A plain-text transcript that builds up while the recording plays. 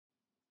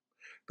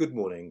Good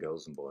morning,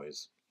 girls and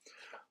boys.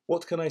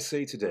 What can I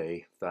say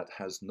today that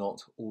has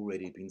not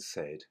already been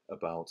said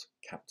about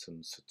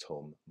Captain Sir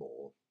Tom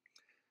Moore?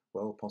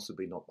 Well,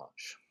 possibly not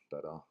much,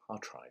 but I'll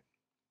try.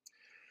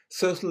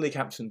 Certainly,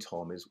 Captain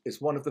Tom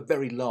is one of the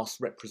very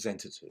last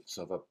representatives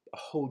of a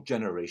whole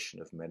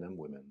generation of men and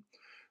women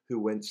who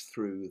went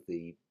through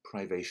the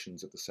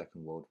privations of the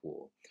Second World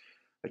War.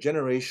 A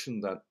generation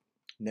that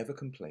never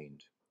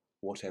complained,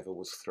 whatever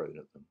was thrown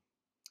at them.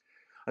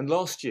 And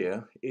last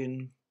year,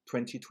 in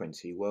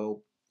 2020,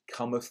 well,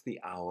 cometh the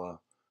hour,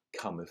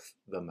 cometh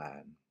the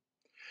man.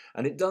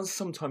 And it does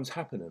sometimes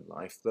happen in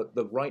life that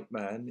the right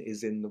man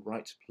is in the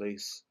right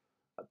place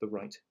at the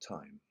right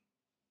time.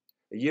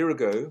 A year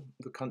ago,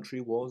 the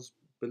country was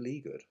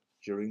beleaguered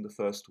during the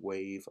first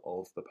wave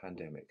of the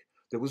pandemic.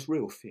 There was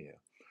real fear,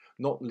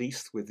 not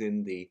least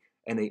within the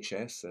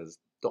NHS as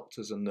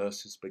doctors and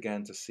nurses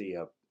began to see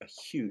a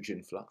huge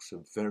influx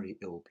of very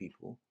ill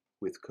people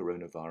with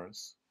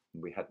coronavirus.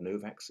 We had no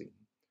vaccine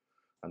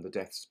and the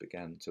deaths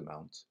began to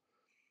mount.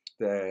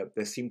 There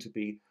seemed to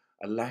be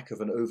a lack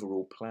of an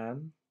overall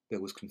plan. There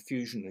was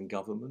confusion in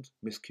government,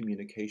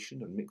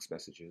 miscommunication, and mixed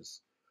messages.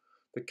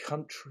 The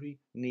country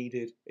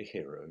needed a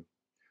hero,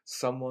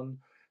 someone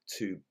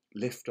to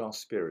lift our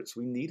spirits.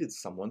 We needed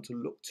someone to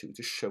look to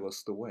show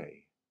us the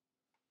way.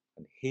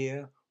 And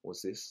here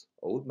was this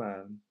old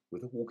man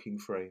with a walking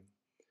frame.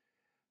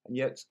 And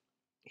yet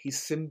he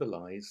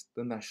symbolized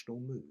the national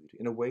mood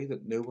in a way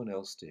that no one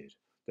else did,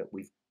 that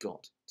we've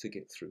got to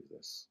get through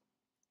this.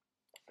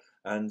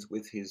 And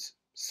with his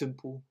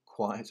simple,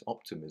 quiet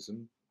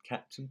optimism,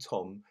 Captain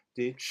Tom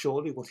did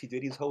surely what he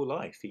did his whole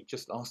life. He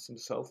just asked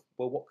himself,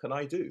 well, what can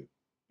I do?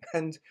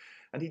 And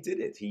he did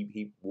it.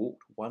 He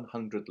walked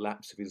 100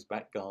 laps of his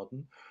back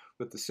garden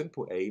with the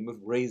simple aim of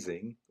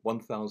raising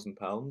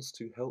 £1,000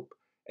 to help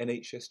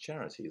NHS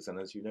charities. And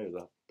as you know,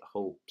 the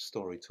whole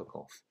story took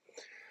off.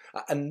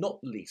 And not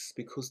least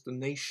because the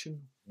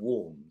nation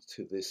warmed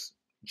to this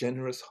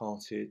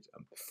generous-hearted,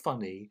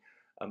 funny,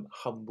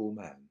 humble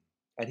man.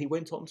 And he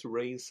went on to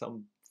raise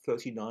some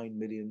 £39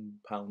 million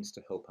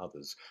to help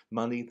others,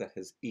 money that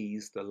has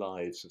eased the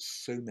lives of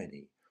so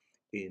many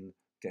in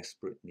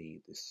desperate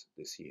need this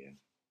year.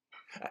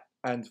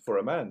 And for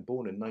a man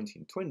born in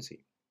 1920,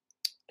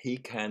 he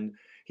can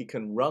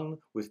run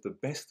with the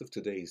best of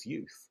today's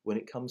youth when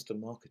it comes to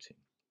marketing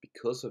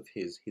because of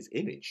his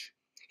image.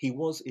 He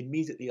was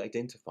immediately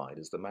identified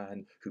as the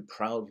man who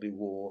proudly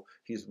wore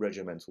his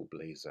regimental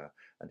blazer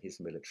and his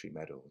military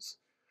medals.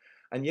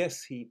 And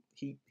yes, he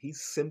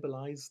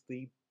symbolized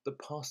the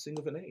passing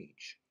of an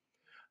age.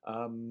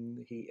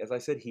 As I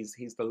said,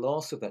 he's the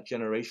last of that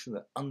generation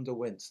that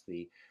underwent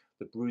the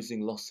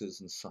bruising losses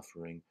and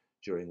suffering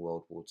during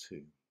World War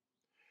II.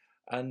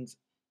 And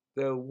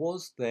there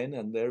was then,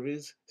 and there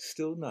is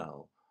still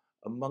now,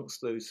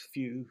 amongst those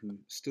few who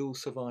still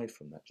survive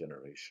from that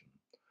generation,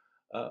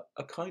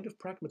 a kind of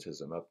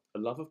pragmatism, a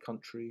love of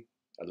country,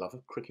 a love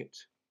of cricket,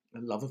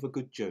 a love of a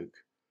good joke,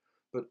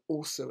 but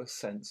also a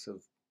sense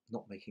of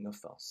not making a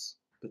fuss,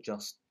 but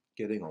just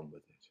getting on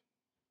with it.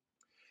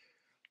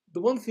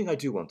 The one thing I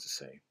do want to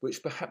say,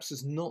 which perhaps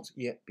has not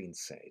yet been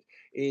said,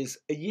 is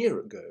a year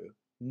ago,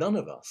 none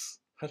of us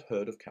had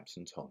heard of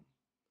Captain Tom.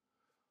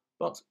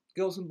 But,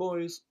 girls and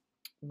boys,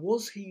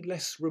 was he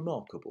less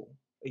remarkable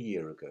a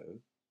year ago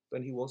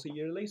than he was a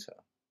year later?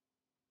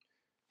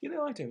 You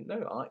know, I don't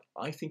know.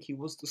 I think he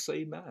was the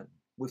same man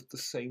with the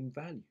same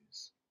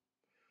values.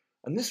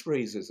 And this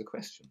raises a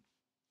question.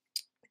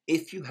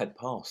 If you had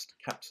passed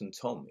Captain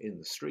Tom in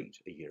the street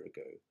a year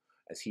ago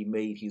as he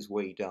made his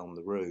way down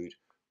the road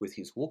with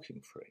his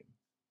walking frame,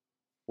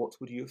 what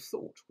would you have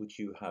thought? Would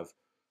you have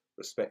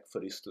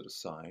respectfully stood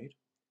aside,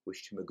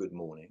 wished him a good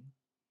morning,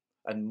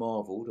 and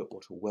marvelled at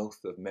what a wealth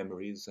of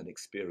memories and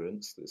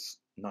experience this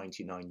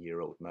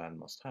 99-year-old man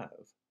must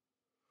have?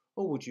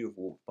 Or would you have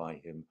walked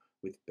by him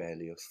with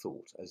barely a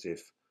thought, as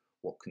if,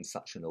 what can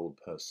such an old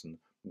person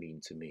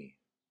mean to me?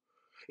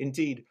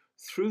 Indeed,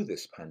 through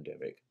this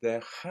pandemic,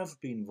 there have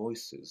been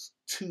voices,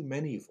 too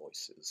many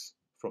voices,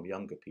 from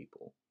younger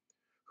people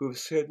who have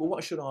said, well,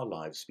 why should our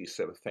lives be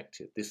so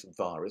affected? This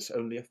virus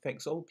only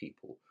affects old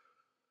people.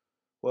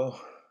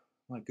 Well,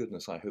 my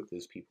goodness, I hope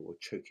those people were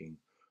choking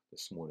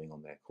this morning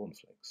on their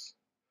cornflakes.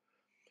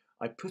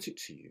 I put it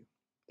to you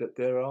that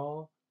there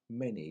are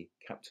many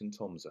Captain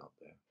Toms out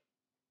there,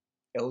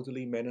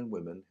 elderly men and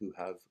women who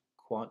have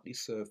quietly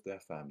served their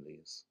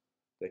families,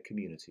 their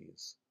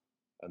communities,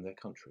 and their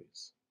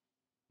countries.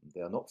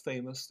 They are not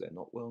famous, they're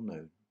not well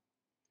known.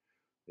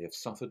 They have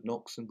suffered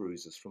knocks and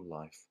bruises from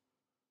life,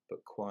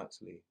 but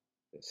quietly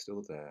they're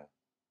still there,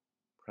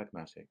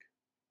 pragmatic,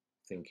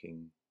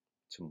 thinking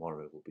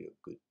tomorrow will be a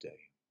good day.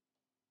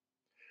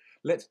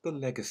 Let the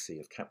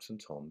legacy of Captain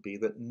Tom be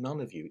that none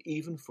of you,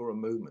 even for a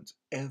moment,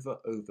 ever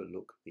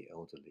overlook the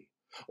elderly,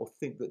 or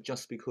think that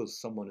just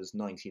because someone is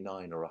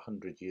 99 or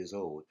 100 years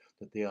old,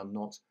 that they are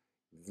not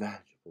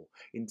valuable.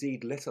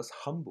 Indeed, let us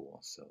humble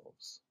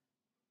ourselves,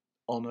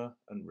 honour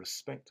and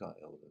respect our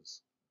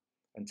elders,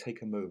 and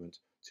take a moment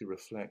to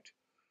reflect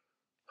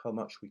how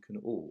much we can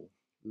all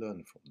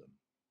learn from them.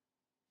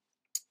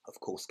 Of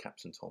course,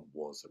 Captain Tom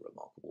was a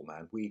remarkable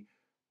man. We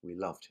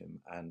loved him,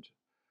 and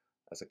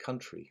as a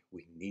country,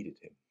 we needed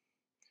him.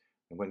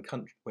 And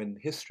when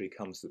history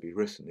comes to be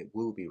written, it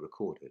will be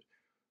recorded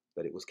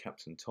that it was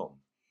Captain Tom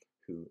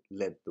who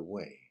led the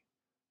way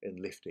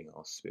in lifting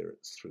our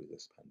spirits through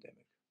this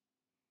pandemic.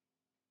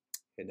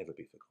 He'll never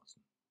be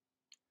forgotten.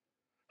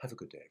 Have a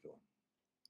good day, everyone.